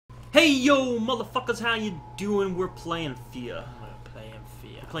Hey yo, motherfuckers, how you doing? We're playing F.E.A.R. We're playing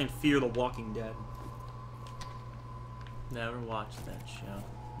F.E.A.R. We're playing F.E.A.R. The Walking Dead. Never watched that show.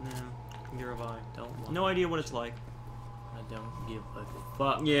 No, neither have I. Don't watch. No idea what it's like. I don't give a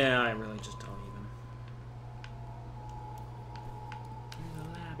fuck. Yeah, I really just don't even.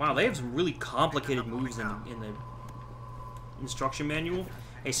 Wow, they have some really complicated moves in the instruction manual.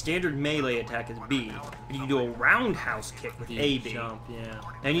 A standard melee attack is B. And you do a roundhouse kick with AB. Jump, yeah.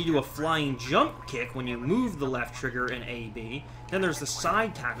 Then you do a flying jump kick when you move the left trigger in AB. Then there's the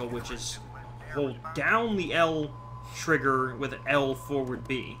side tackle, which is hold down the L trigger with L forward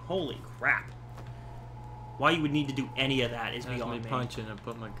B. Holy crap. Why you would need to do any of that is beyond me. Punching and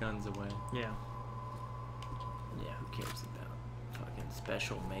put my guns away. Yeah. Yeah, who cares about fucking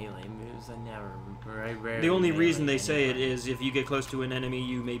special melee moves? I never, very rarely. The only reason they say it is if you get close to an enemy,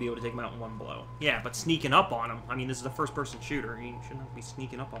 you may be able to take them out in one blow. Yeah, but sneaking up on them, I mean, this is a first-person shooter. You shouldn't be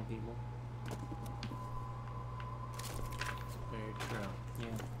sneaking up on people. Very true. Yeah.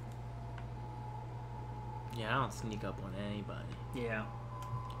 Yeah, I don't sneak up on anybody. Yeah.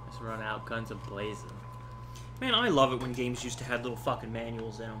 Just run out, guns a-blazing. Man, I love it when games used to have little fucking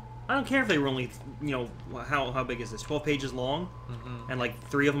manuals in them. I don't care if they were only, you know, how big is this? 12 pages long? And like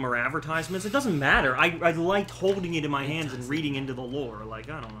 3 of them are advertisements? It doesn't matter. I liked holding it in my hands and reading into the lore.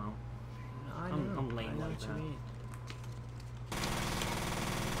 Like, I don't know. I'm lame like that.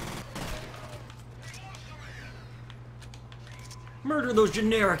 Murder those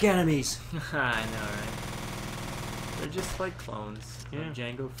generic enemies! I know, right? They're just like clones of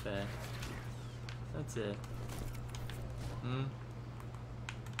Jango Fett. That's it. Hmm?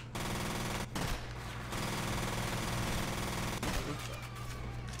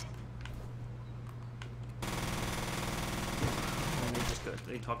 And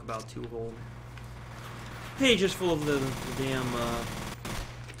they talk about 2 whole pages full of the damn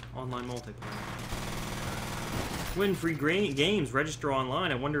online multiplayer. Win free games, register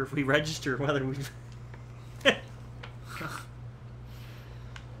online. I wonder if we register whether we...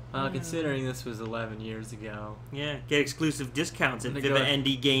 Considering this was 11 years ago. Yeah, get exclusive discounts at Viva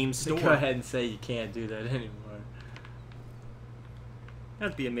Games store. Go ahead and say you can't do that anymore.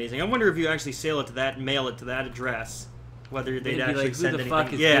 That'd be amazing. I wonder if you actually mail it to that address, whether they'd actually like, send who the anything.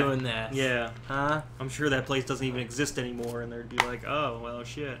 fuck is doing that? Yeah. Huh? I'm sure that place doesn't even exist anymore, and they'd be like, oh, well,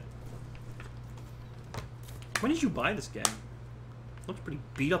 shit. When did you buy this game? Looks pretty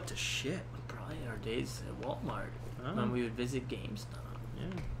beat up to shit. Probably our days at Walmart Oh. when we would visit GameStop.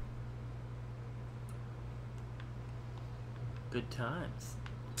 Yeah. Good times.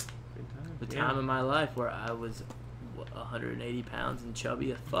 Good time. The time of my life where I was 180 pounds and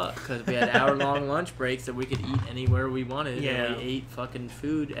chubby as fuck because we had hour-long lunch breaks that we could eat anywhere we wanted. Yeah. And we ate fucking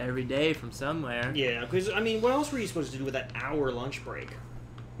food every day from somewhere. Yeah, because, I mean, what else were you supposed to do with that hour lunch break?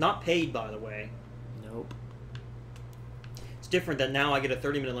 Not paid, by the way. Nope. It's different that now I get a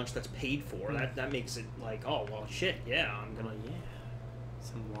 30-minute lunch that's paid for. That makes it like, oh, well, shit, yeah, I'm gonna... Yeah.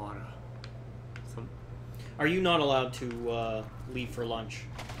 Some water. Some... Are you not allowed to leave for lunch?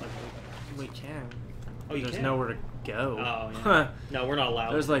 We can. Oh, you There's can? nowhere to go. Oh, yeah. No, we're not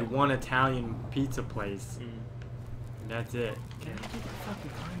allowed. There's like one Italian pizza place. Mm. And that's it. Can I get the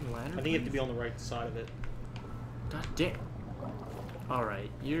fucking climb ladder, I think you have to be on the right side of it. God damn. Alright,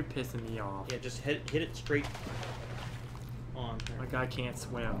 you're pissing me off. Yeah, just hit it straight on. My guy can't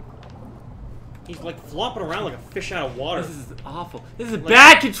swim. He's like flopping around like a fish out of water. This is awful. This is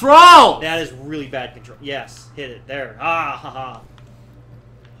bad control! That is really bad control. Yes, hit it. There. Ah, ha, ha.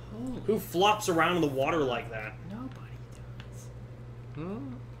 Holy. Who flops around in the water like that? Nobody does.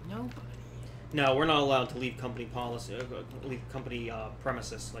 Nobody. No, we're not allowed to leave company policy, leave company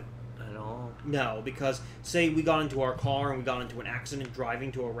premises. Like, At all. no, because say we got into our car and we got into an accident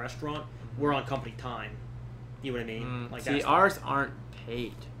driving to a restaurant, we're on company time. You know what I mean? Like see, ours aren't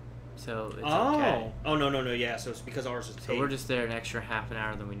paid. So it's okay. Oh, no, yeah, so it's because ours is paid. So we're just there an extra half an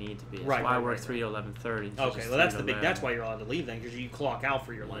hour than we need to be. That's Right, why I right, work right, 3 to 11:30. Okay, well that's the big. That's why you're allowed to leave then, because you clock out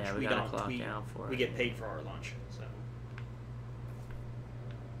for your lunch. Yeah, we gotta clock out for it. We get paid for our lunch, so.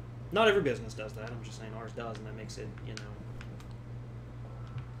 Not every business does that. I'm just saying ours does, and that makes it, you know.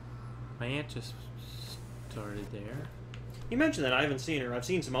 My aunt just started there. You mentioned that. I haven't seen her. I've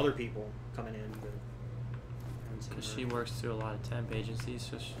seen some other people coming in, but. Because she works through a lot of temp agencies,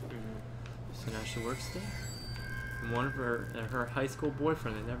 so now she works there. And one of her high school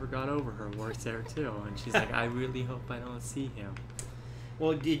boyfriend that never got over her works there too, and she's like, I really hope I don't see him.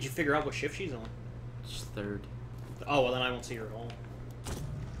 Well, did you figure out what shift she's on? She's 3rd. Oh, well then I won't see her at all.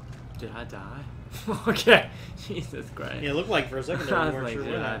 Did I die? Okay. Jesus Christ. Yeah, it looked like for a second there I you was weren't like, sure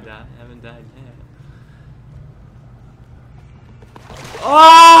did what I happened. die? I haven't died yet.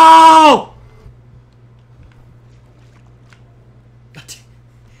 Oh!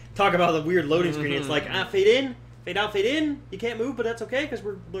 talk about the weird loading screen. It's like, fade in, fade out, fade in. You can't move, but that's okay because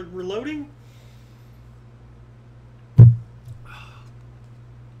we're loading.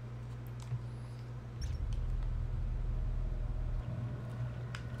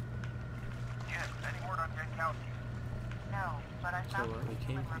 So what, we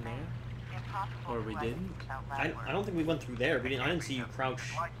came from there? Or we didn't? I don't think we went through there. I didn't see you crouch.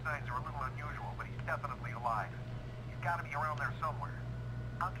 Light signs are a little unusual, but he's definitely alive. He's got to be around there somewhere.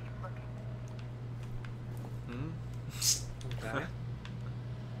 I'll keep looking. Okay.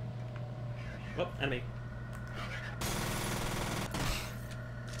 Oh, enemy.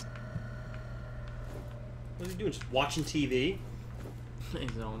 What's he doing? Just watching TV?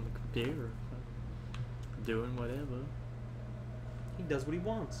 He's on the computer. Doing whatever. He does what he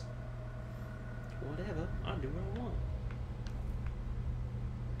wants. Whatever. I do what I want.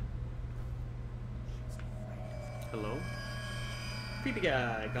 Hello? Creepy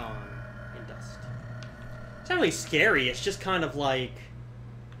guy gone in dust. It's not really scary. It's just kind of like,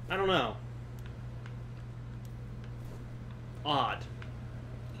 I don't know. Odd.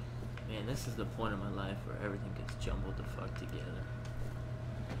 Man, this is the point of my life where everything gets jumbled the fuck together.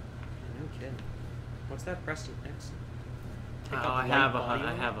 No kidding. What's that? Preston X? I have 100% armor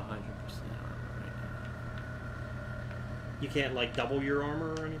right now. You can't like double your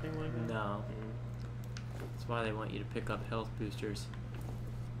armor or anything like that? No. That's why they want you to pick up health boosters.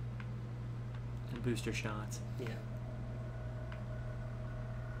 And booster shots. Yeah.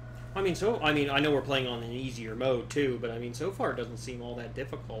 I mean, I know we're playing on an easier mode too, but I mean, so far it doesn't seem all that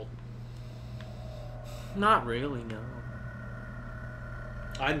difficult. Not really, no.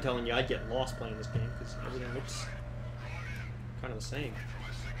 I'm telling you, I'd get lost playing this game because everything looks kind of the same.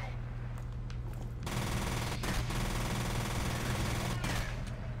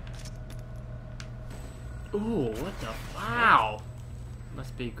 Ooh, what the? Wow!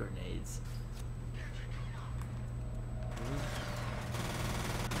 Must be grenades.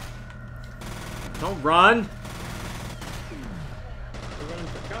 Don't run! We're running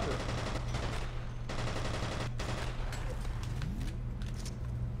for cover.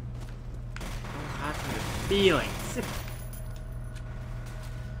 I'm having the feelings.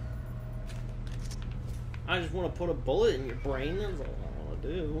 I just want to put a bullet in your brain. That's all I want to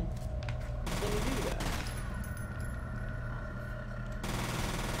do. Just let me do that.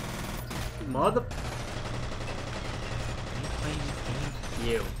 Mother.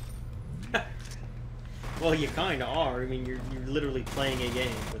 You. Well, you kind of are. I mean, you're literally playing a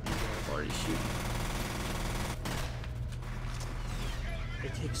game with these guys. Already shooting.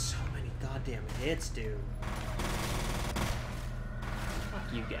 It takes so many goddamn hits, dude.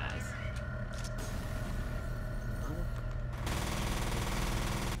 Fuck you guys.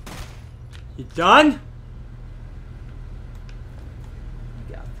 You done? You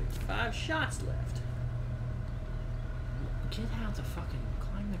got 55 shots left. Get out to fucking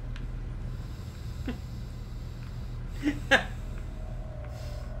climb the... I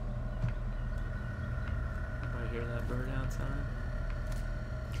hear that bird outside.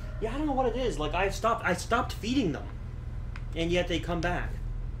 Yeah, I don't know what it is. Like, I stopped feeding them, and yet they come back.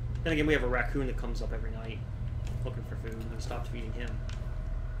 Then again, we have a raccoon that comes up every night looking for food, and we stopped feeding him.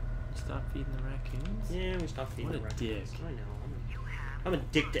 Stop feeding the raccoons? Yeah, we stopped feeding the What a raccoons. dick. I know. I'm a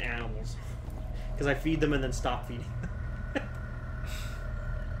dick to animals. Because I feed them and then stop feeding them.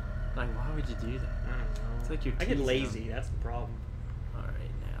 Like, why would you do that? I don't know. It's like you're I get teasing lazy. them. That's the problem.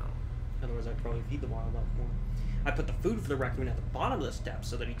 Alright, now. Otherwise, I'd probably feed the wildlife more. I put the food for the raccoon at the bottom of the steps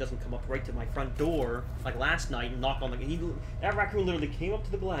so that he doesn't come up right to my front door, like last night, and knock on the... that raccoon literally came up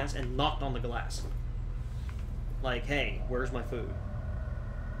to the glass and knocked on the glass. Like, hey, where's my food?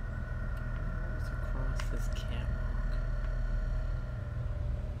 It's across this catwalk.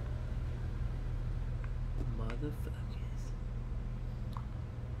 Motherfuckers.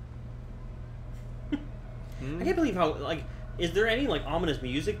 I can't believe how, like, is there any, like, ominous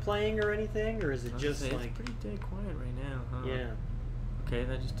music playing or anything? Or is it just, It's like... pretty dead quiet right now, huh? Yeah. Okay,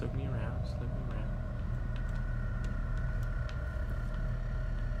 that just took me around. Just took me around.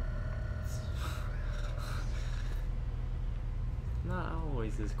 Not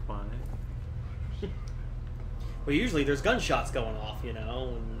always as quiet. Well, usually there's gunshots going off, you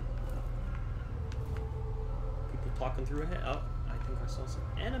know, and... people talking through a head. Oh, I think I saw some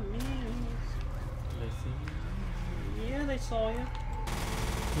enemies. They see me? Yeah, they saw you.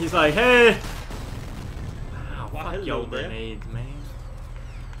 He's like, hey! Wow, Wow, fuck hello your there. grenades, man.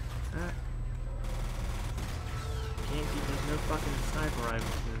 Can't be, there's no fucking sniper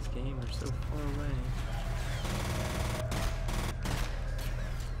rifles in this game, they're so far away.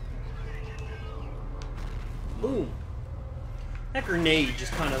 Boom. That grenade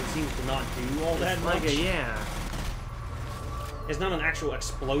just kind of seems to not do all that much. Yeah. It's not an actual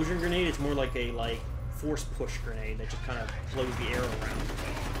explosion grenade, it's more like a, force push grenade that just kind of blows the air around.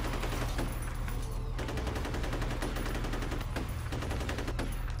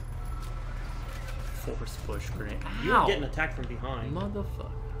 Force push grenade. Ow! You're getting attacked from behind.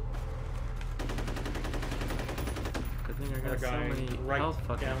 Motherfucker. Good thing I got so many health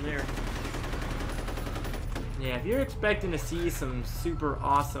fucking down there. Yeah, if you're expecting to see some super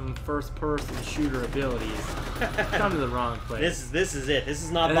awesome first-person shooter abilities, come to the wrong place. This is it. This is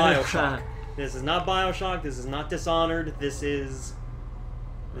not BioShock. This is not BioShock. This is not Dishonored. This is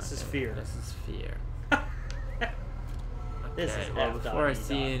F.E.A.R. This is F.E.A.R. This is well, before I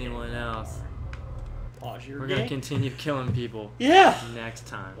see anyone else, pause your we're gonna continue killing people. Yeah. Next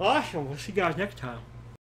time. Awesome. We'll see you guys next time.